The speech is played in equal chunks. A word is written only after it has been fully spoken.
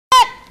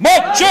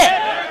March it!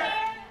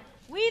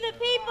 We the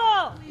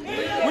people.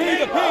 We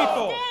the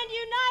people. Stand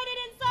united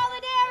in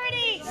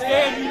solidarity.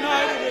 Stand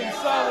united in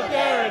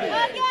solidarity.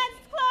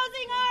 Against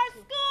closing our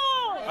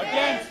schools.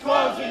 Against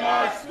closing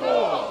our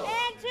schools.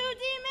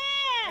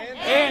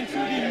 And to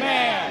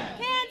demand.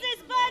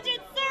 Kansas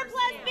budget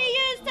surplus be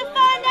used to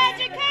fund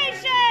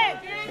education.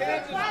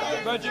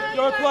 Budget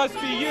surplus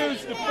be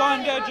used to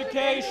fund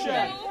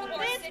education.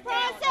 This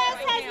process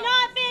has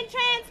not been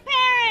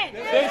transparent.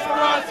 This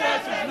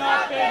process has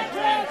not been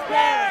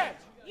transparent.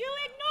 You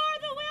ignore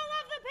the will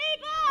of the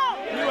people.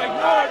 You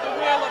ignore the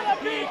will of the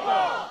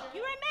people.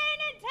 You remain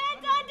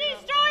intent on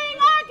destroying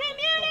our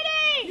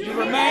communities. You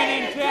remain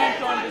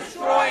intent on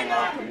destroying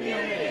our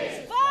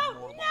communities.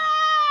 Vote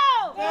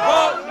no.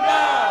 Vote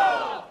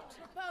no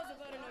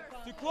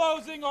to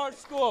closing our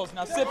schools.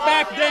 Now sit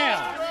back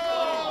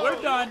down.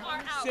 We're done.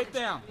 Sit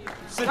down.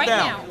 Sit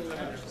down.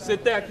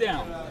 Sit back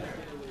down.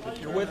 If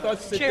you're with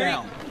us, sit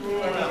down.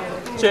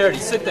 Charity,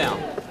 sit down.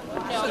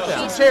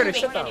 Charity,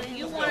 sit down. If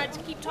you want to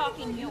keep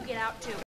talking, you get out too.